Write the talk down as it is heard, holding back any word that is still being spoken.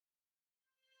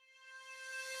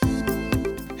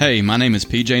Hey, my name is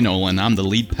PJ Nolan. I'm the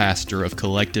lead pastor of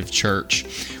Collective Church.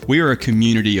 We are a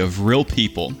community of real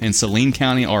people in Saline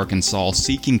County, Arkansas,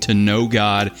 seeking to know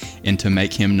God and to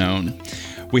make Him known.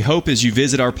 We hope as you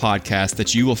visit our podcast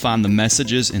that you will find the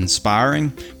messages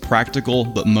inspiring, practical,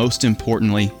 but most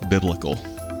importantly, biblical.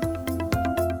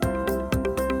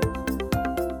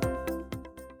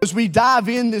 As we dive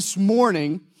in this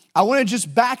morning, I want to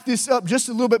just back this up just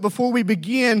a little bit before we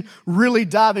begin really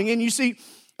diving in. You see,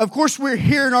 of course, we're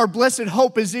here and our blessed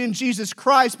hope is in Jesus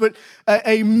Christ, but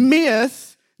a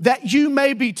myth that you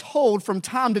may be told from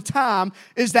time to time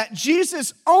is that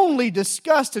Jesus only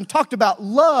discussed and talked about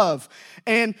love,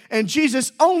 and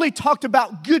Jesus only talked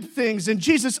about good things, and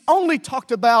Jesus only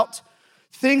talked about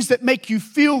things that make you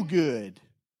feel good.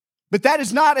 But that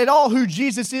is not at all who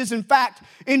Jesus is. In fact,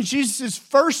 in Jesus'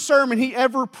 first sermon he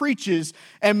ever preaches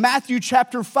in Matthew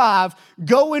chapter 5,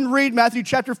 go and read Matthew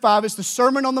chapter 5. It's the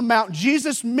Sermon on the Mount.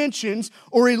 Jesus mentions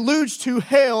or alludes to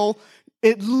hell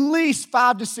at least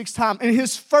 5 to 6 times in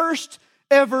his first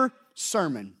ever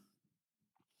sermon.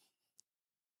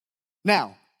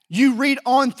 Now, you read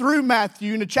on through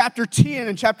Matthew into chapter 10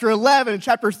 and chapter 11 and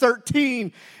chapter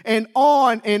 13 and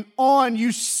on,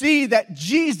 you see that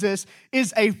Jesus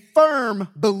is a firm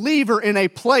believer in a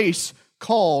place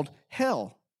called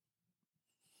hell.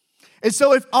 And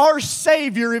so if our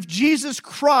Savior, if Jesus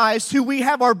Christ, who we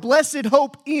have our blessed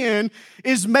hope in,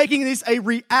 is making this a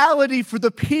reality for the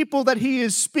people that He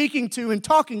is speaking to and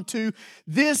talking to,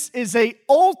 this is an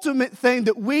ultimate thing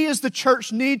that we as the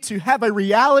church need to have a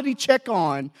reality check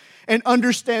on and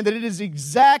understand that it is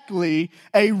exactly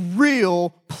a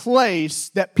real place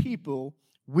that people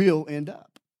will end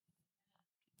up.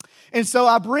 And so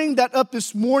I bring that up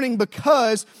this morning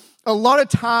because a lot of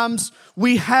times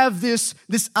we have this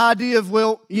idea of,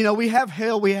 well, you know, we have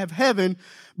hell, we have heaven,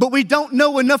 but we don't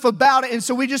know enough about it, and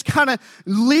so we just kind of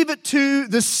leave it to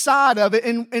the side of it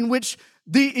in which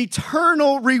the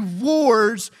eternal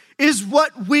rewards is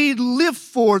what we live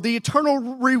for. The eternal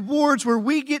rewards where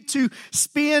we get to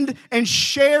spend and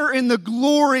share in the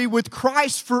glory with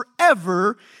Christ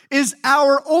forever is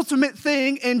our ultimate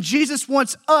thing, and Jesus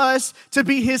wants us to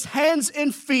be His hands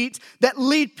and feet that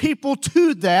lead people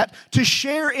to that, to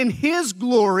share in His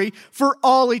glory for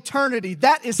all eternity.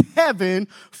 That is heaven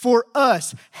for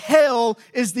us. Hell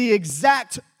is the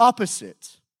exact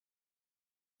opposite.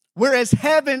 Whereas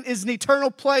heaven is an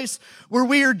eternal place where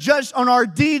we are judged on our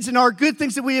deeds and our good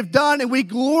things that we have done and we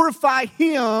glorify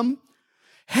Him,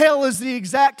 hell is the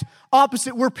exact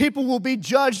opposite, where people will be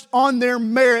judged on their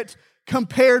merit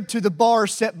compared to the bar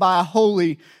set by a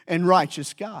holy and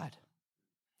righteous God.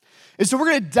 And so we're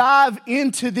going to dive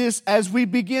into this as we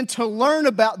begin to learn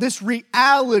about this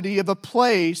reality of a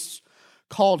place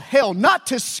called hell. Not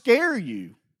to scare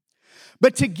you,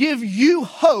 but to give you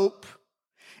hope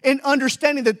in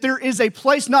understanding that there is a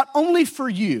place not only for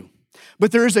you,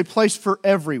 but there is a place for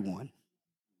everyone.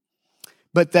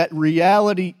 But that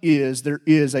reality is there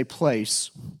is a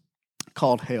place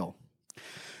called hell.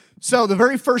 So the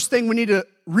very first thing we need to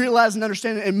realize and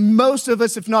understand, and most of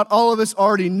us, if not all of us,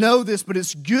 already know this, but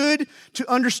it's good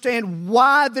to understand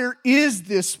why there is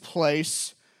this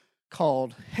place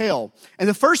called hell. And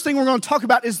the first thing we're going to talk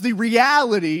about is the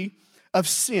reality of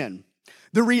sin.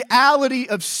 The reality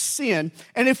of sin.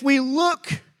 And if we look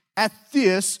at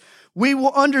this, we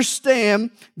will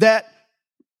understand that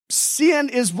sin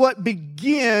is what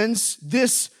begins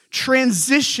this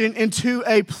transition into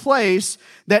a place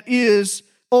that is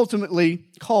ultimately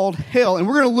called hell. And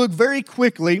we're going to look very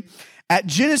quickly at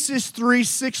Genesis 3,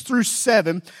 6 through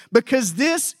 7, because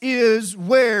this is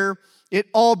where it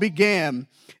all began.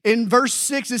 In verse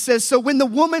 6, it says, "So when the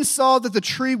woman saw that the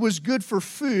tree was good for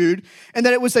food, and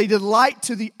that it was a delight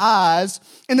to the eyes,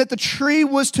 and that the tree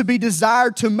was to be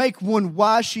desired to make one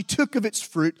wise, she took of its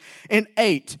fruit and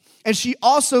ate. And she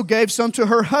also gave some to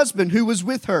her husband who was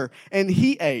with her, and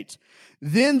he ate.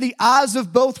 Then the eyes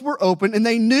of both were opened, and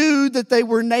they knew that they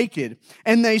were naked.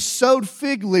 And they sewed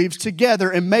fig leaves together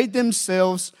and made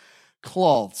themselves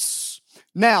cloths."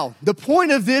 Now, the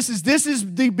point of this is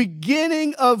the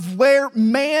beginning of where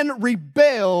man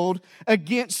rebelled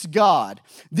against God.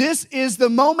 This is the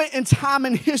moment in time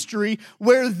in history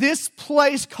where this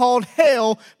place called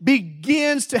hell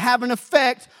begins to have an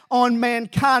effect on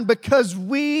mankind, because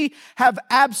we have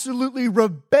absolutely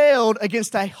rebelled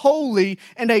against a holy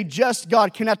and a just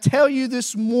God. Can I tell you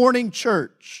this morning,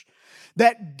 church,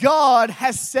 that God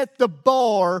has set the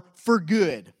bar for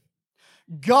good?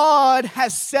 God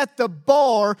has set the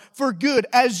bar for good.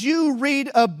 As you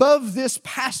read above this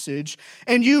passage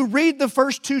and you read the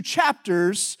first 2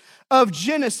 chapters of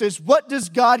Genesis, what does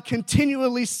God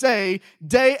continually say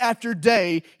day after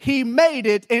day? He made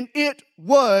it and it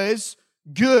was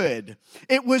good.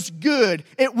 It was good.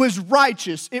 It was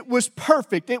righteous. It was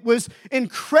perfect. It was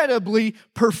incredibly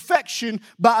perfection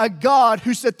by a God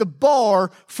who set the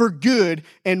bar for good,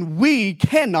 and we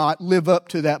cannot live up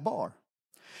to that bar.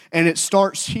 And it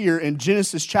starts here in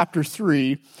Genesis chapter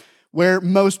 3, where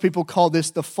most people call this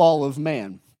the fall of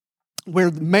man, where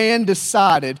man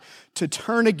decided to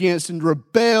turn against and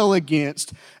rebel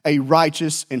against a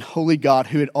righteous and holy God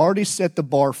who had already set the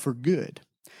bar for good.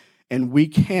 And we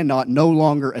cannot no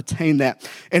longer attain that.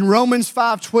 In Romans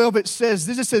 5:12, it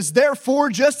says, therefore,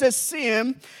 just as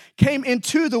sin came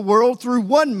into the world through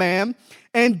one man,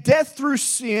 and death through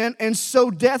sin, and so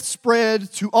death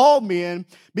spread to all men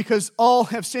because all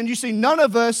have sinned. You see, none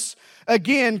of us,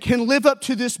 again, can live up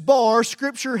to this bar.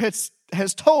 Scripture has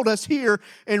told us here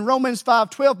in Romans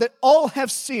 5:12 that all have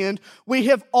sinned. We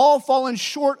have all fallen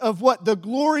short of what? The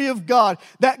glory of God.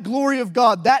 That glory of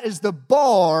God, that is the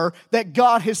bar that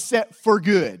God has set for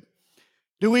good.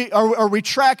 Are we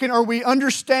tracking? Are we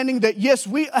understanding that, yes,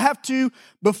 we have to,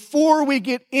 before we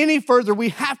get any further, we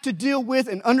have to deal with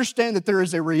and understand that there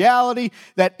is a reality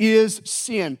that is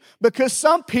sin. Because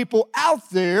some people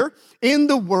out there in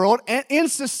the world and in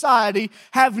society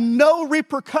have no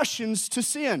repercussions to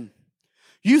sin.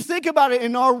 You think about it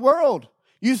in our world.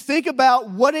 You think about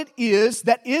what it is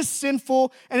that is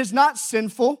sinful and is not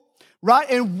sinful, right?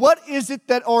 And what is it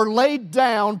that are laid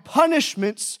down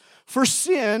punishments for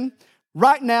sin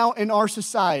right now in our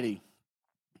society?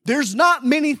 There's not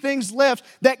many things left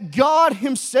that God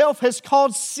Himself has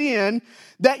called sin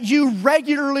that you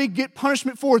regularly get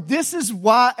punishment for. This is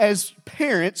why, as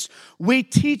parents, we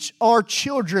teach our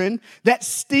children that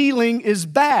stealing is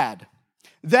bad,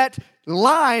 that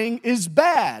lying is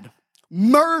bad,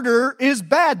 murder is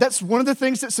bad. That's one of the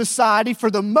things that society, for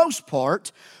the most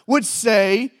part, would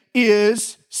say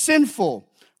is sinful.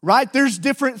 Right? There's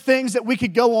different things that we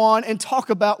could go on and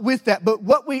talk about with that. But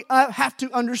what we have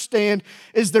to understand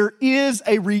is there is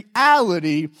a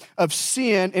reality of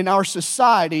sin in our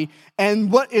society.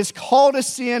 And what is called a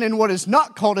sin and what is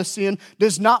not called a sin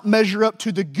does not measure up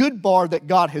to the good bar that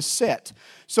God has set.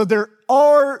 So there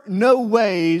are no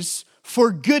ways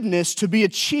for goodness to be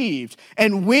achieved.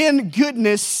 And when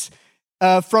goodness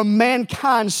from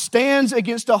mankind stands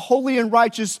against a holy and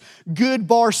righteous good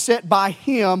bar set by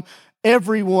Him,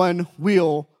 everyone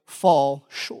will fall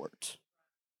short.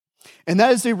 And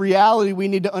that is a reality we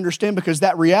need to understand, because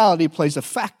that reality plays a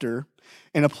factor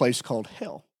in a place called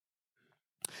hell.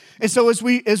 And so as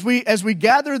we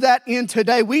gather that in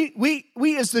today, we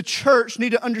as the church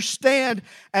need to understand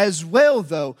as well,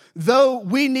 though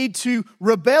we need to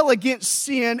rebel against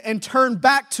sin and turn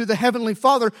back to the Heavenly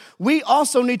Father, we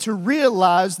also need to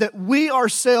realize that we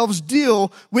ourselves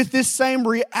deal with this same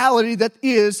reality that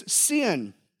is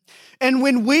sin. And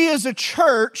when we as a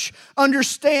church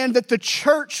understand that the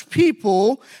church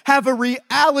people have a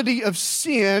reality of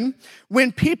sin,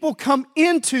 when people come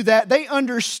into that, they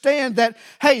understand that,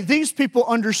 hey, these people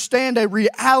understand a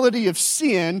reality of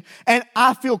sin, and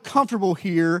I feel comfortable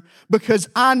here because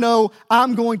I know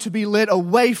I'm going to be led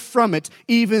away from it,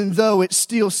 even though it's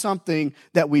still something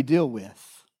that we deal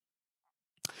with.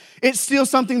 It's still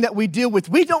something that we deal with.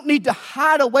 We don't need to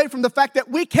hide away from the fact that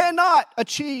we cannot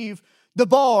achieve the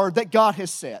bar that God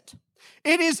has set.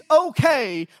 It is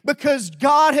okay because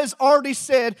God has already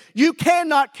said you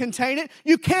cannot contain it,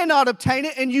 you cannot obtain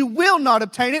it, and you will not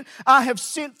obtain it. I have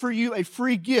sent for you a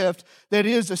free gift that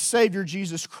is a Savior,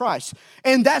 Jesus Christ.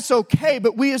 And that's okay,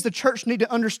 but we as the church need to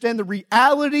understand the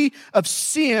reality of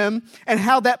sin and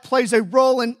how that plays a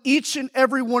role in each and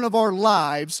every one of our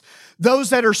lives, those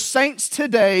that are saints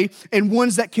today and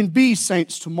ones that can be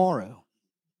saints tomorrow.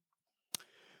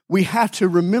 We have to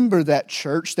remember that,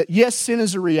 church, that yes, sin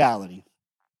is a reality.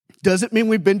 Doesn't mean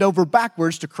we bend over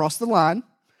backwards to cross the line,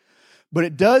 but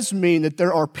it does mean that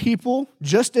there are people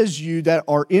just as you that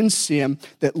are in sin,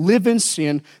 that live in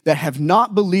sin, that have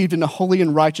not believed in a holy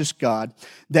and righteous God,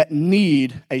 that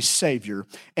need a Savior.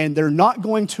 And they're not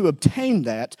going to obtain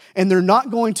that, and they're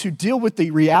not going to deal with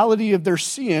the reality of their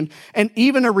sin and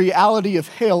even a reality of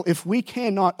hell if we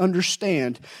cannot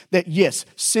understand that, yes,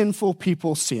 sinful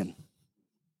people sin.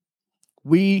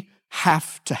 We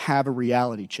have to have a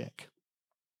reality check.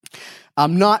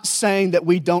 I'm not saying that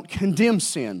we don't condemn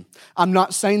sin. I'm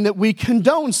not saying that we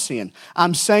condone sin.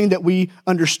 I'm saying that we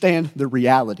understand the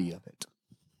reality of it.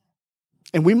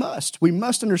 And we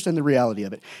must understand the reality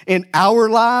of it in our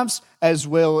lives as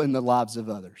well in the lives of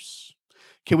others.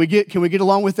 Can we get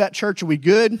along with that, church? Are we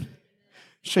good?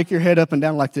 Shake your head up and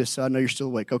down like this so I know you're still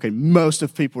awake. Okay, most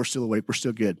of people are still awake. We're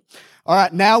still good. All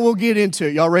right, now we'll get into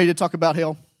it. Y'all ready to talk about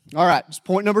hell? All right, it's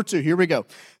point number 2. Here we go.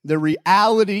 The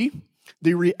reality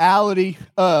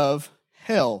of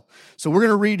hell. So we're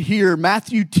going to read here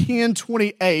Matthew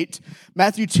 10:28.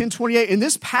 Matthew 10:28. In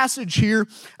this passage here,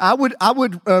 I would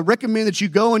recommend that you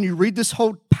go and you read this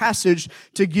whole passage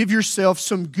to give yourself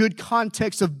some good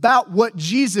context about what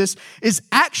Jesus is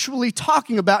actually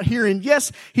talking about here. And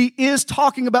yes, he is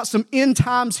talking about some end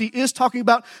times. He is talking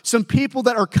about some people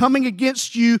that are coming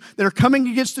against you, that are coming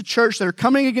against the church, that are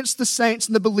coming against the saints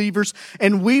and the believers.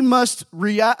 And we must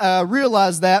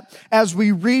realize that as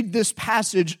we read this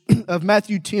passage of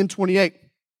Matthew 10:28.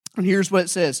 And here's what it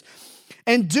says.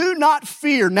 And do not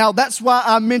fear. Now, that's why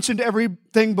I mentioned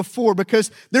everything before,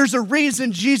 because there's a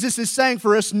reason Jesus is saying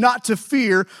for us not to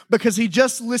fear, because he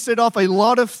just listed off a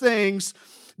lot of things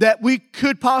that we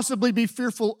could possibly be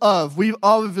fearful of. We've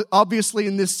obviously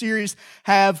in this series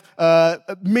have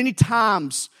many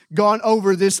times gone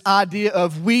over this idea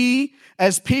of we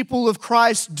as people of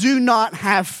Christ do not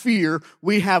have fear.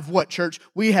 We have what, church?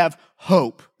 We have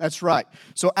hope. That's right.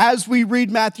 So as we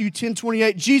read Matthew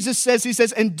 10:28, Jesus says, he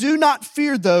says, and do not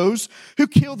fear those who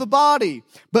kill the body,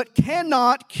 but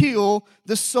cannot kill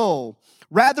the soul.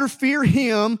 Rather fear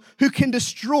him who can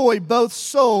destroy both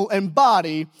soul and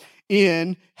body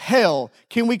in hell.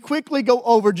 Can we quickly go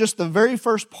over just the very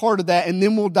first part of that, and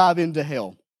then we'll dive into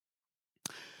hell?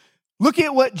 Look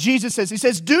at what Jesus says. He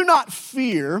says, do not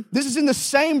fear. This is in the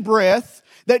same breath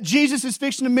that Jesus is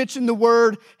fixing to mention the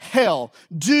word hell.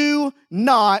 Do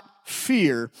not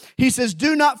fear. He says,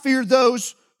 do not fear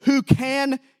those who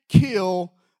can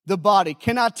kill the body.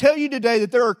 Can I tell you today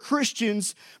that there are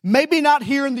Christians, maybe not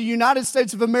here in the United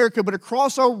States of America, but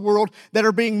across our world, that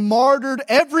are being martyred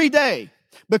every day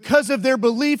because of their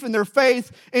belief and their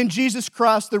faith in Jesus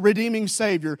Christ, the redeeming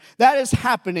Savior. That is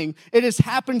happening. It has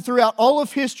happened throughout all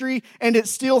of history, and it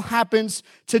still happens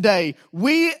today.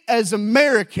 We as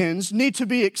Americans need to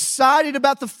be excited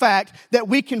about the fact that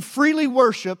we can freely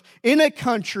worship in a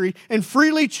country and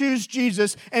freely choose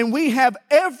Jesus, and we have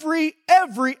every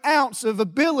ounce of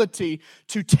ability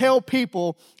to tell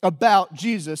people about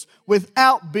Jesus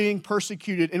without being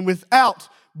persecuted and without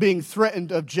being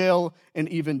threatened of jail and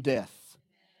even death.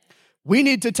 We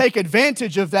need to take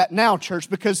advantage of that now, church,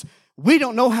 because we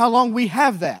don't know how long we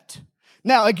have that.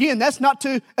 Now, again, that's not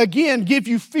to, give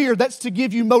you fear. That's to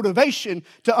give you motivation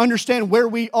to understand where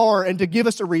we are and to give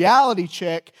us a reality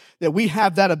check that we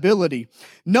have that ability.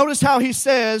 Notice how he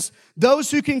says,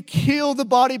 those who can kill the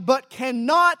body but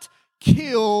cannot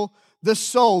kill the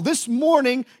soul. This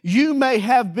morning, you may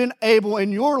have been able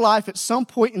in your life at some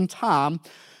point in time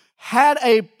had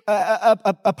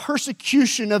a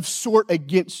persecution of sort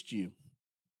against you.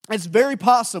 It's very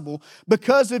possible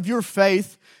because of your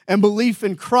faith and belief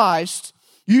in Christ,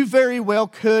 you very well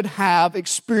could have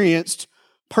experienced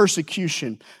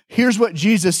persecution. Here's what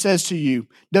Jesus says to you.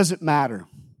 Doesn't matter.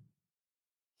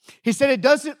 He said it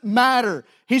doesn't matter.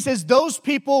 He says those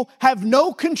people have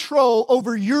no control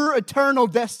over your eternal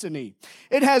destiny.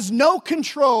 It has no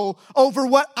control over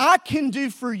what I can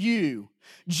do for you.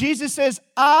 Jesus says,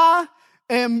 I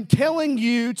am telling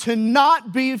you to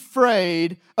not be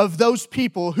afraid of those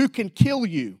people who can kill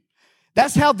you.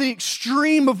 That's how the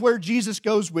extreme of where Jesus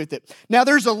goes with it. Now,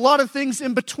 there's a lot of things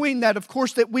in between that, of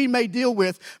course, that we may deal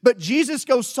with. But Jesus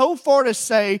goes so far to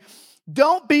say,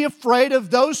 don't be afraid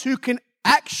of those who can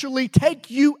actually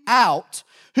take you out,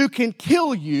 who can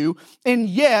kill you, and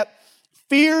yet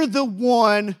fear the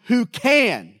one who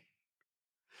can.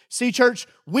 See, church,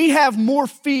 we have more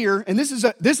fear, and this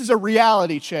is a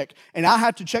reality check, and I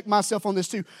have to check myself on this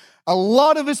too. A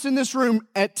lot of us in this room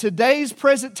at today's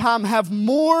present time have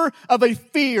more of a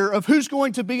fear of who's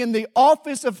going to be in the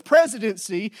office of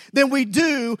presidency than we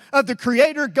do of the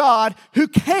Creator God who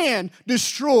can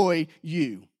destroy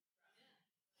you.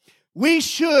 We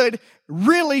should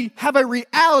really have a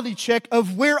reality check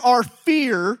of where our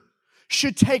fear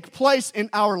should take place in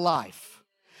our life.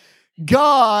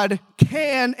 God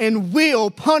can and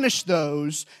will punish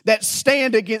those that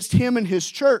stand against him and his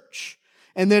church.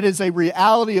 And that is a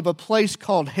reality of a place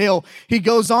called hell. He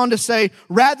goes on to say,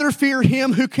 rather fear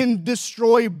him who can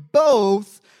destroy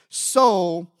both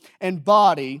soul and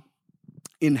body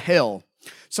in hell.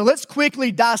 So let's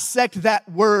quickly dissect that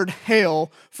word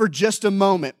hell for just a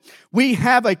moment. We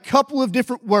have a couple of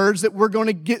different words that we're going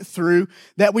to get through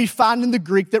that we find in the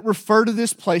Greek that refer to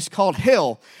this place called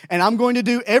hell. And I'm going to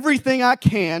do everything I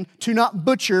can to not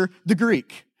butcher the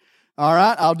Greek. All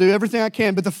right, I'll do everything I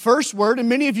can. But the first word, and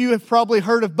many of you have probably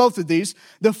heard of both of these,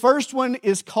 the first one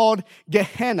is called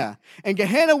Gehenna. And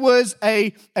Gehenna was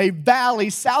a valley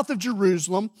south of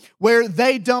Jerusalem where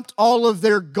they dumped all of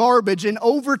their garbage. And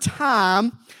over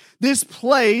time, this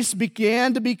place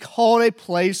began to be called a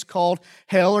place called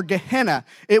hell or Gehenna.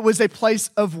 It was a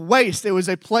place of waste. It was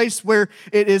a place where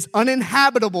it is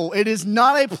uninhabitable. It is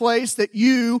not a place that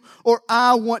you or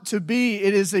I want to be.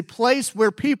 It is a place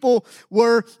where people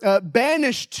were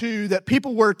banished to, that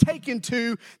people were taken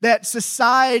to, that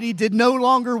society did no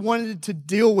longer wanted to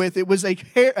deal with. It was a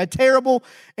terrible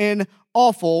and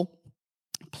awful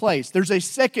place. There's a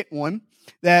second one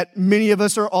that many of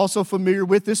us are also familiar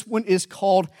with. This one is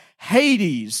called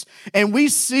Hades. And we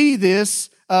see this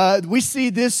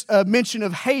mention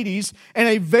of Hades in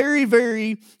a very,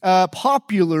 very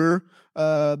popular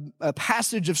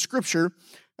passage of Scripture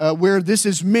where this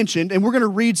is mentioned. And we're going to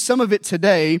read some of it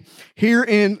today here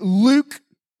in Luke.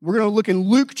 We're going to look in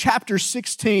Luke chapter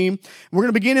 16. We're going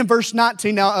to begin in verse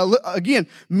 19. Now, again,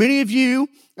 many of you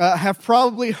have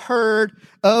probably heard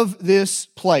of this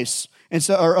place. And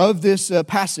so, or of this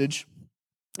passage.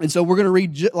 And so we're going to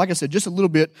read, like I said, just a little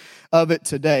bit of it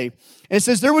today. And it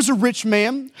says, there was a rich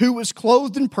man who was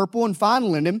clothed in purple and fine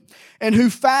linen, and who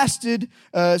fasted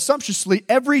sumptuously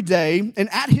every day. And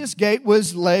at his gate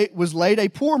was laid a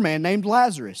poor man named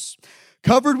Lazarus,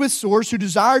 covered with sores, who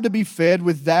desired to be fed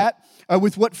with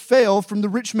what fell from the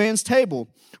rich man's table.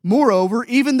 Moreover,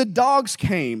 even the dogs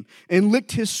came and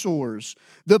licked his sores.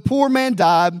 The poor man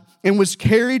died and was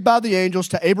carried by the angels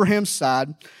to Abraham's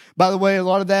side. By the way, a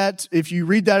lot of that, if you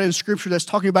read that in Scripture, that's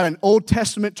talking about an Old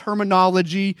Testament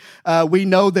terminology. We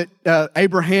know that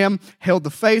Abraham held the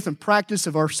faith and practice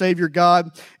of our Savior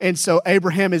God. And so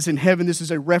Abraham is in heaven. This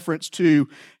is a reference to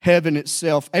heaven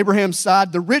itself. Abraham's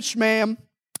side, the rich man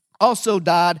also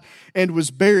died and was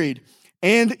buried.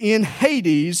 And in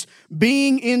Hades,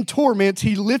 being in torment,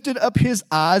 he lifted up his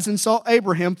eyes and saw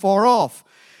Abraham far off,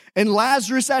 and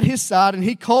Lazarus at his side, and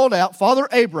he called out, Father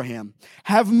Abraham,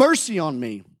 have mercy on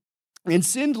me, and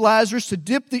send Lazarus to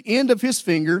dip the end of his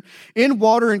finger in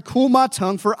water and cool my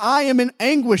tongue, for I am in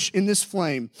anguish in this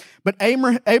flame. But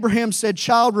Abraham said,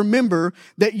 Child, remember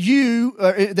that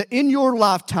that in your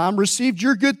lifetime received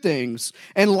your good things,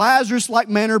 and Lazarus like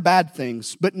manner bad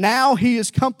things. But now he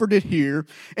is comforted here,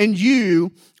 and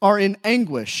you are in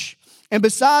anguish. And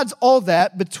besides all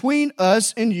that, between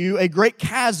us and you, a great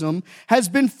chasm has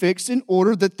been fixed, in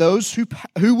order that those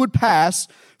who would pass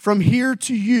from here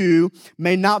to you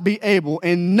may not be able,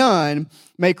 and none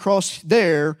may cross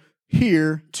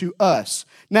here to us.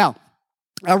 Now,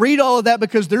 I read all of that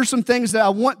because there's some things that I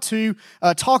want to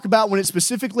talk about when it's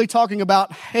specifically talking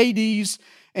about Hades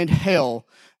and hell.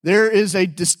 There is a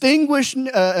distinction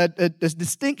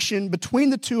between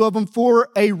the two of them for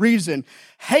a reason.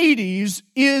 Hades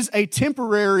is a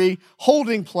temporary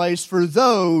holding place for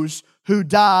those who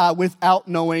die without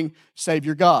knowing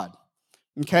Savior God.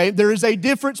 Okay, there is a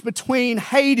difference between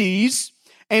Hades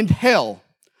and hell.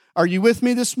 Are you with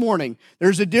me this morning?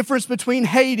 There's a difference between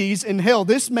Hades and hell.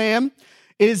 This man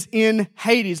is in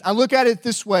Hades. I look at it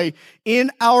this way.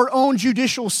 In our own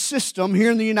judicial system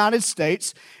here in the United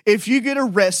States, if you get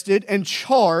arrested and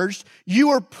charged, you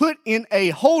are put in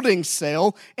a holding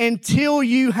cell until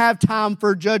you have time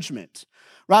for judgment,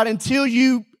 right? Until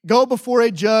you go before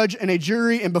a judge and a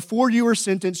jury, and before you are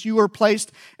sentenced, you are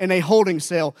placed in a holding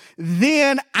cell.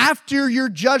 Then, after your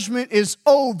judgment is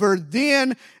over,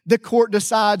 then the court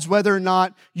decides whether or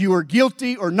not you are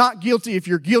guilty or not guilty. If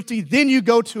you're guilty, then you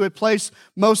go to a place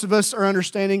most of us are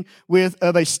understanding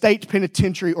of a state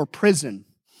penitentiary or prison.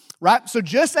 Right? So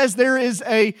just as there is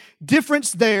a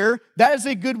difference there, that is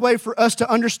a good way for us to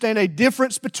understand a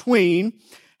difference between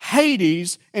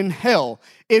Hades and hell.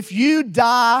 If you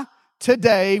die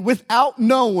today without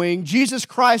knowing Jesus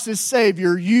Christ as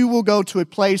Savior, you will go to a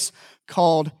place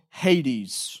called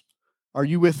Hades. Are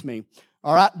you with me?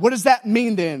 All right, what does that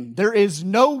mean then? There is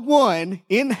no one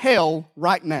in hell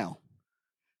right now.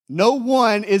 No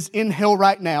one is in hell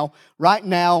right now. Right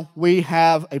now, we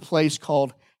have a place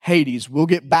called Hades. We'll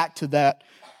get back to that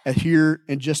here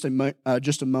in just a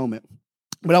moment.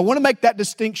 But I want to make that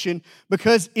distinction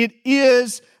because it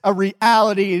is a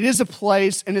reality, it is a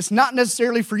place, and it's not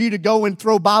necessarily for you to go and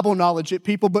throw Bible knowledge at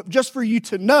people, but just for you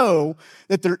to know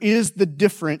that there is the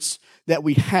difference that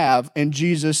we have, and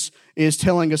Jesus is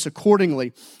telling us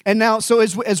accordingly. And now, so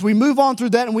as we move on through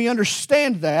that and we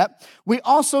understand that, we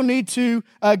also need to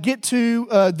get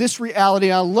to this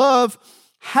reality. I love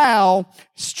how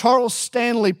Charles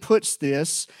Stanley puts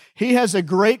this. He has a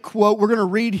great quote we're going to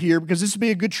read here because this will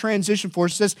be a good transition for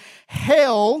us. It says,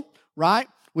 hell, right,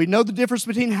 We know the difference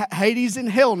between Hades and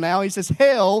hell now. He says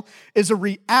hell is a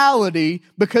reality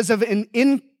because of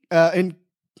oh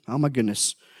my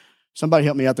goodness. Somebody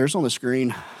help me out there. It's on the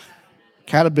screen.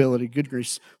 Compatibility, good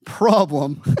grief.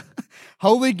 Problem.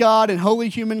 Holy God and holy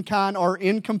humankind are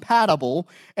incompatible,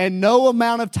 and no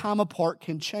amount of time apart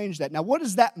can change that. Now, what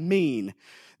does that mean?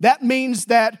 That means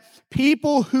that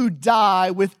people who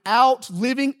die without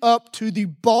living up to the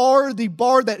bar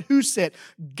that who set?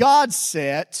 God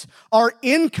set, are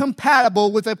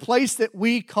incompatible with a place that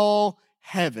we call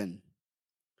heaven.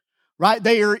 Right?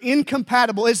 They are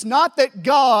incompatible. It's not that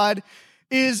God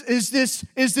is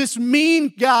this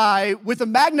mean guy with a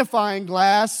magnifying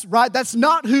glass, right? That's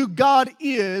not who God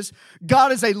is.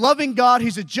 God is a loving God.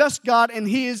 He's a just God, and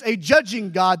He is a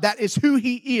judging God. That is who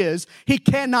He is. He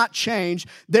cannot change.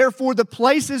 Therefore, the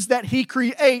places that He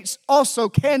creates also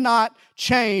cannot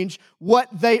change what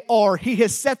they are. He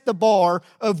has set the bar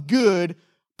of good,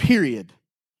 period.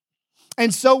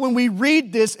 And so when we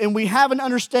read this and we have an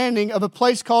understanding of a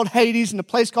place called Hades and a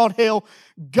place called hell,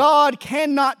 God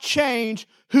cannot change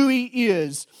who He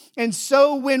is. And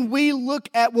so when we look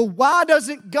at, well, why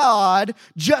doesn't God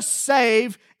just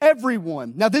save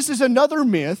everyone? Now, this is another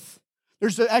myth.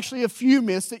 There's actually a few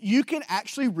myths that you can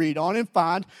actually read on and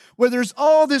find where there's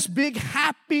all this big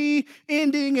happy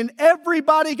ending and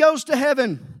everybody goes to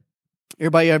heaven.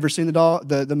 Everybody ever seen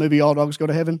the movie All Dogs Go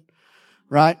to Heaven?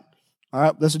 Right? All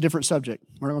right, that's a different subject.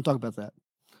 We're not going to talk about that.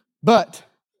 But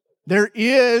there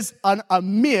is a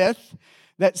myth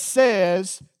that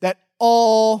says that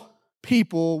all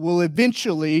people will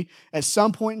eventually, at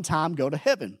some point in time, go to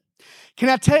heaven. Can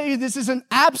I tell you, this is an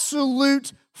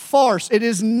absolute farce. It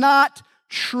is not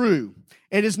true.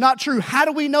 It is not true. How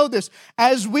do we know this?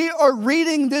 As we are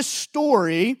reading this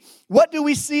story, what do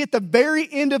we see at the very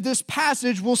end of this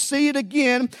passage? We'll see it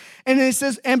again. And it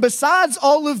says, and besides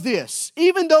all of this,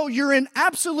 even though you're in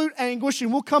absolute anguish,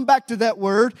 and we'll come back to that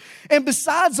word, and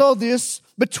besides all this,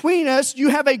 between us, you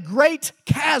have a great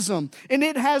chasm, and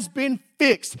it has been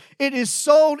fixed. It is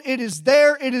sold. It is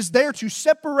there to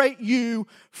separate you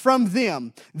from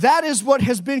them. That is what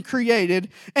has been created.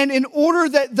 And in order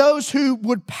that those who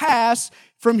would pass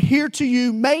from here to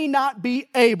you may not be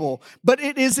able, but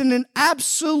it is in an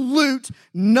absolute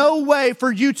no way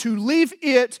for you to leave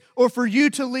it or for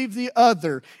you to leave the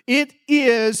other. It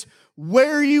is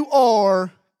where you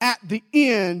are at the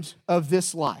end of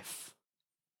this life.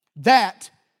 That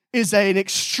is an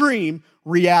extreme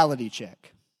reality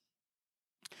check.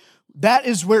 That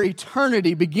is where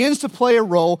eternity begins to play a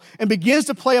role and begins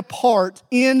to play a part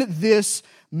in this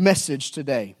message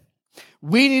today.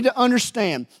 We need to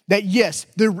understand that, yes,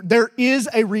 there is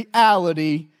a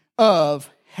reality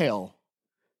of hell,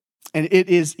 and it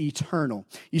is eternal.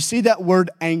 You see that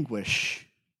word anguish.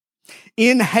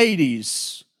 In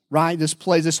Hades, right, this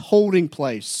place, this holding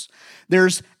place,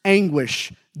 there's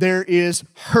anguish, there is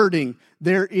hurting,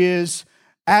 there is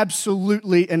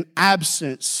absolutely an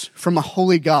absence from a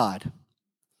holy God.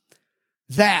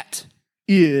 That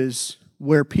is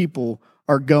where people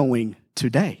are going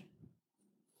today.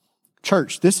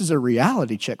 Church, this is a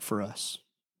reality check for us.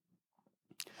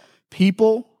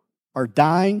 People are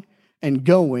dying and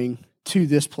going to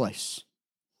this place.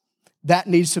 That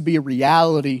needs to be a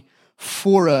reality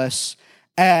for us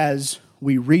as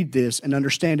we read this and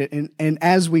understand it, and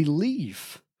as we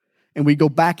leave and we go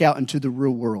back out into the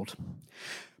real world.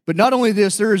 But not only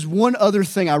this, there is one other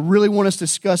thing I really want us to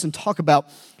discuss and talk about,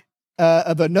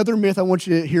 of another myth I want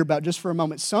you to hear about just for a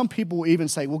moment. Some people will even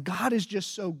say, well, God is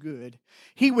just so good.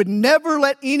 He would never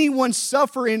let anyone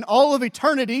suffer in all of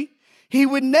eternity. He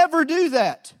would never do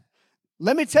that.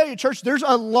 Let me tell you, church, there's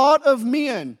a lot of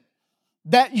men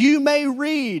that you may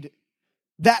read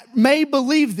that may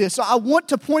believe this. So I want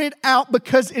to point it out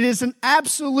because it is an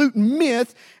absolute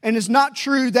myth and it's not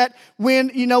true that when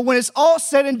it's all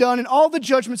said and done and all the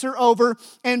judgments are over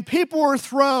and people are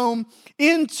thrown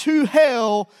into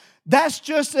hell, that's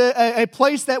just a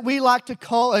place that we like to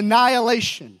call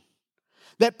annihilation.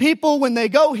 That people, when they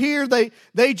go here, they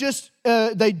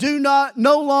do not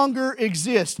no longer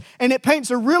exist. And it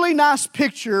paints a really nice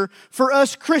picture for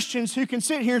us Christians who can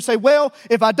sit here and say, well,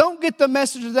 if I don't get the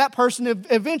message of that person,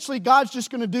 eventually God's just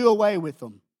going to do away with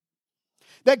them.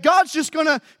 That God's just going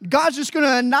to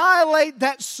annihilate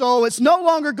that soul. It's no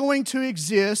longer going to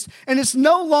exist, and it's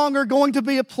no longer going to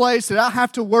be a place that I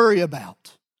have to worry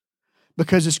about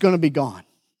because it's going to be gone.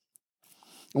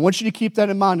 I want you to keep that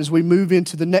in mind as we move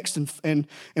into the next and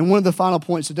one of the final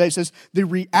points today. It says the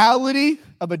reality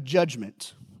of a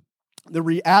judgment. The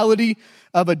reality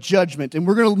of a judgment. And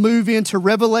we're going to move into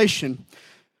Revelation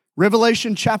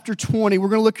Revelation chapter 20, we're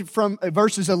going to look at from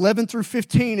verses 11 through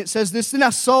 15. It says this, "Then I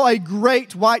saw a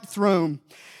great white throne,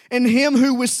 and him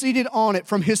who was seated on it.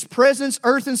 From his presence,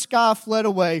 earth and sky fled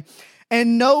away,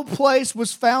 and no place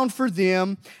was found for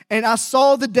them. And I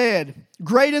saw the dead,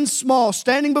 great and small,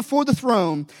 standing before the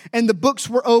throne, and the books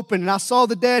were open. And I saw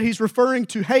the dead," he's referring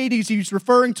to Hades, he's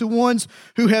referring to ones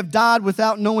who have died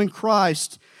without knowing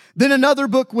Christ. "Then another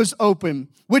book was open,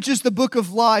 which is the book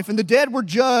of life, and the dead were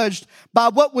judged by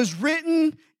what was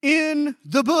written in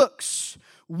the books.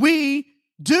 We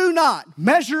do not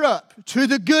measure up to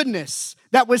the goodness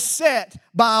that was set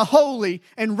by a holy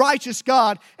and righteous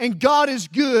God. And God is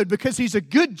good because he's a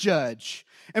good judge.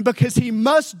 And because he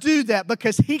must do that,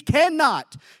 because he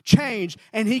cannot change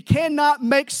and he cannot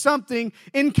make something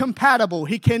incompatible.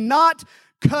 He cannot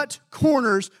cut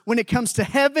corners when it comes to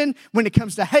heaven, when it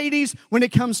comes to Hades, when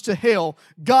it comes to hell.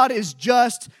 God is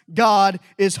just, God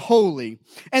is holy.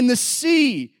 And the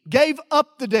sea gave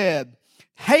up the dead.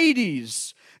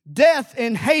 Hades, death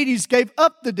and Hades gave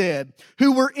up the dead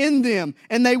who were in them,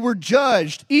 and they were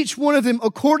judged, each one of them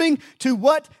according to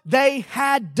what they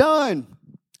had done."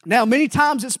 Now, many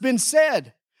times it's been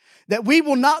said that we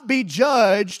will not be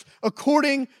judged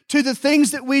according to the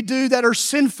things that we do that are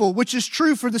sinful, which is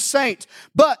true for the saint.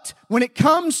 But when it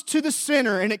comes to the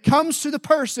sinner and it comes to the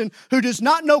person who does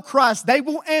not know Christ, they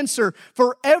will answer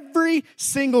for every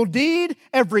single deed,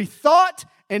 every thought,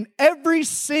 and every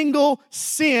single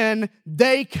sin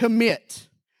they commit.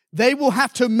 They will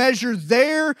have to measure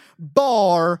their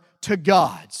bar to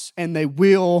God's, and they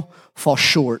will fall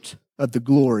short of the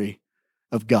glory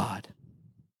of God.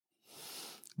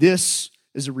 This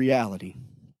is a reality.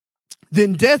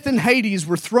 "Then death and Hades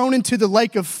were thrown into the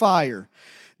lake of fire."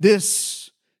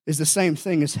 This is the same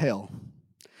thing as hell.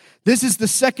 "This is the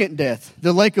second death,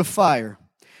 the lake of fire.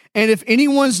 And if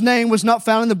anyone's name was not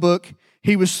found in the book,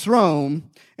 he was thrown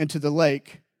into the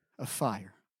lake of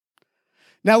fire."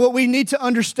 Now, what we need to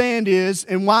understand is,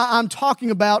 and why I'm talking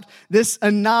about this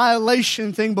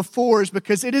annihilation thing before, is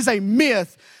because it is a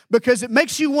myth, because it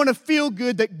makes you want to feel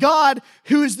good that God,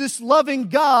 who is this loving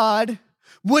God,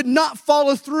 would not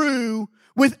follow through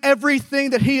with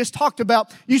everything that he has talked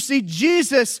about. You see,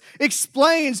 Jesus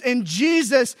explains, and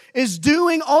Jesus is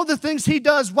doing all the things he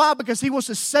does. Why? Because he wants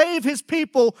to save his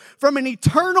people from an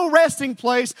eternal resting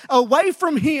place away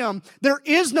from him. There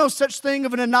is no such thing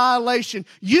of an annihilation.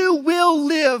 You will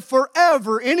live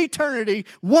forever in eternity,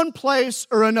 one place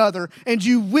or another, and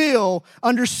you will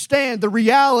understand the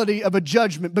reality of a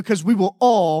judgment, because we will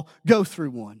all go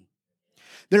through one.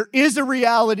 There is a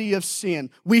reality of sin.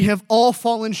 We have all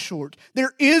fallen short.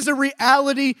 There is a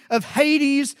reality of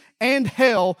Hades and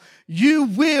hell. You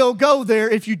will go there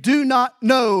if you do not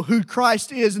know who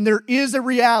Christ is. And there is a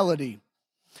reality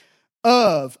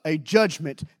of a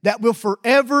judgment that will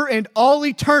forever and all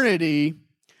eternity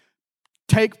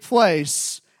take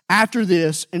place after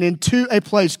this and into a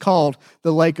place called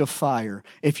the lake of fire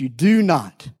if you do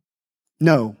not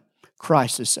know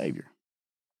Christ as Savior.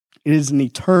 It is an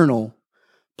eternal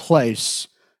place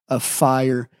of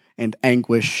fire and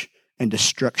anguish and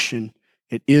destruction.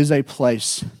 It is a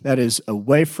place that is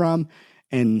away from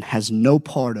and has no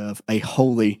part of a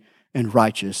holy and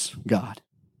righteous God.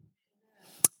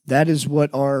 That is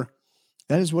what our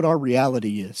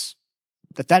reality is.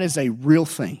 That is a real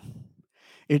thing.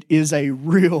 It is a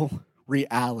real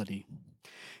reality.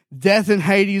 Death and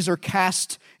Hades are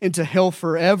cast into hell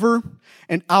forever.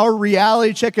 And our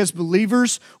reality check as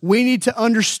believers, we need to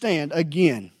understand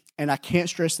again, and I can't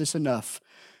stress this enough,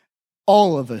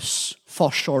 all of us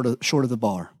fall short of the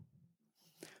bar.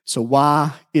 So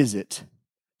why is it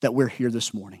that we're here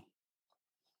this morning?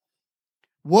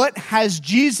 What has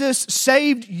Jesus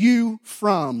saved you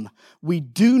from? We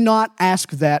do not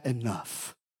ask that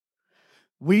enough.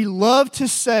 We love to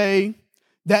say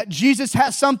that Jesus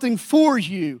has something for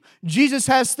you. Jesus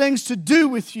has things to do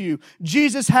with you.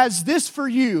 Jesus has this for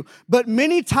you. But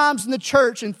many times in the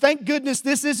church, and thank goodness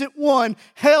this isn't one,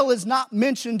 hell is not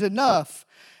mentioned enough.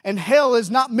 And hell is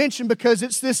not mentioned because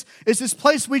it's this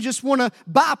place we just want to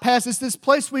bypass. It's this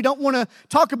place we don't want to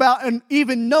talk about and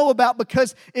even know about,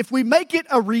 because if we make it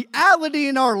a reality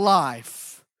in our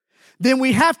life, then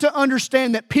we have to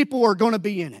understand that people are going to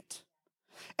be in it.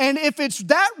 And if it's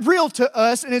that real to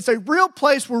us, and it's a real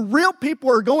place where real people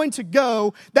are going to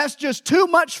go, that's just too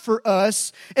much for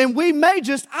us. And we may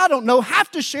just,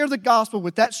 have to share the gospel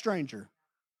with that stranger.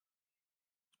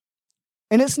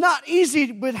 And it's not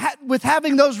easy with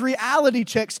having those reality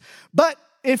checks. But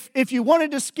if you wanted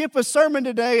to skip a sermon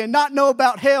today and not know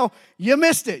about hell, you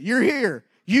missed it. You're here.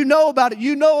 You know about it.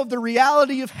 You know of the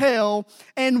reality of hell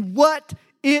and what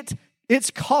it its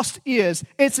cost is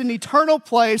it's an eternal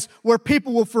place where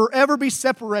people will forever be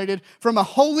separated from a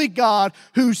holy God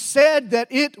who said that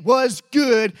it was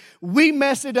good. We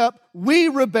messed it up. We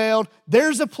rebelled.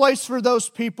 There's a place for those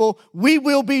people. We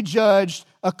will be judged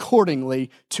accordingly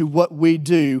to what we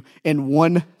do in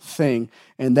one thing,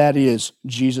 and that is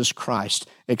Jesus Christ,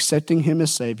 accepting him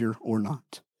as Savior or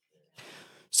not.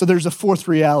 So there's a fourth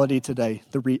reality today,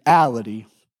 the reality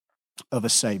of a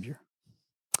Savior.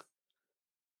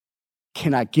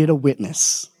 Can I get a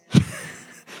witness?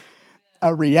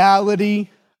 A reality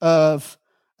of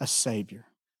a Savior.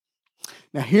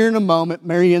 Now here in a moment,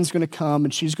 Marianne's going to come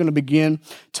and she's going to begin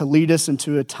to lead us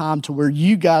into a time to where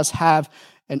you guys have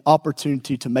an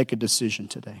opportunity to make a decision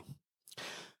today.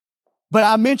 But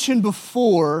I mentioned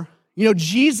before,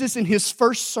 Jesus in his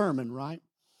first sermon, right?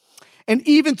 And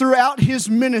even throughout his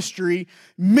ministry,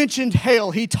 mentioned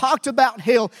hell. He talked about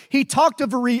hell. He talked of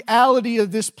the reality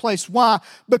of this place. Why?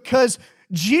 Because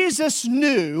Jesus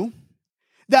knew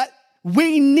that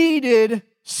we needed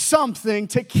something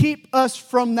to keep us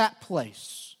from that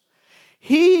place.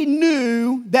 He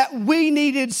knew that we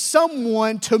needed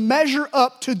someone to measure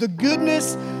up to the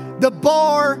goodness, the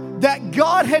bar that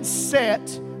God had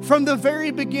set from the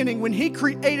very beginning when he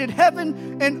created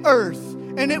heaven and earth.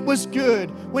 And it was good.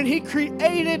 When he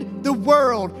created the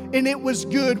world, and it was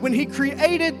good. When he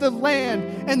created the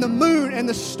land and the moon and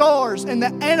the stars and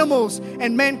the animals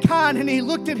and mankind, and he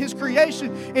looked at his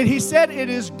creation and he said, it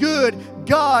is good.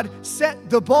 God set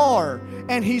the bar,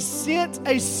 and he sent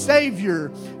a Savior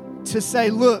to say,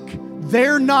 look,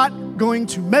 they're not going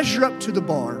to measure up to the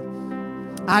bar.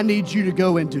 I need you to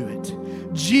go and do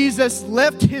it. Jesus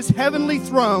left his heavenly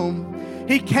throne.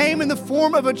 He came in the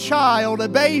form of a child, a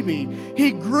baby.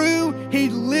 He grew, he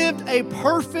lived a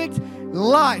perfect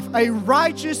life, a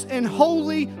righteous and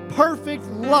holy, perfect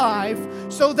life,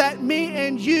 so that me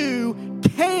and you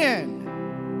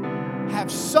can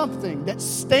have something that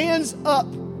stands up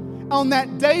on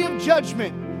that day of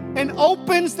judgment and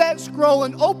opens that scroll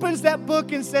and opens that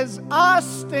book and says, I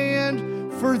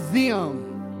stand for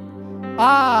them.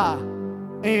 I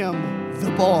am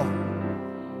the bar.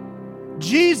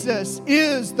 Jesus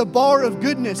is the bar of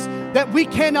goodness that we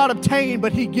cannot obtain,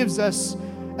 but he gives us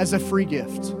as a free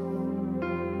gift.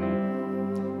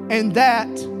 And that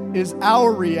is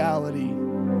our reality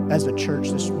as a church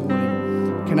this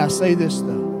morning. Can I say this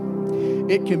though?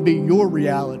 It can be your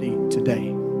reality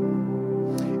today.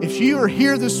 If you are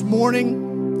here this morning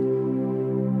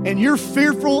and you're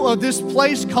fearful of this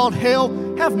place called hell,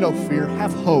 have no fear,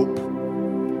 have hope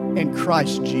in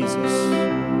Christ Jesus.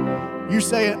 You're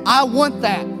saying, I want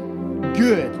that.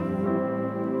 Good.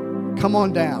 Come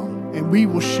on down and we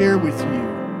will share with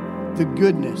you the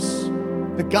goodness,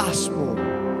 the gospel,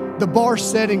 the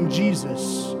bar-setting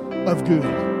Jesus of good.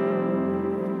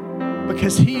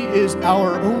 Because he is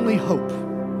our only hope.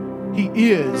 He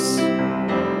is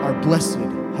our blessed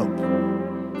hope.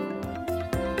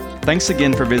 Thanks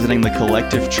again for visiting the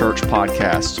Collective Church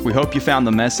podcast. We hope you found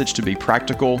the message to be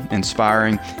practical,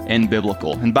 inspiring, and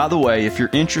biblical. And by the way, if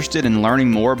you're interested in learning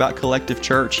more about Collective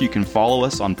Church, you can follow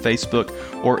us on Facebook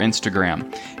or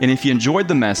Instagram. And if you enjoyed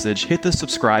the message, hit the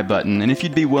subscribe button. And if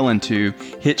you'd be willing to,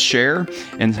 hit share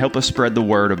and help us spread the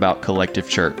word about Collective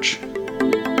Church.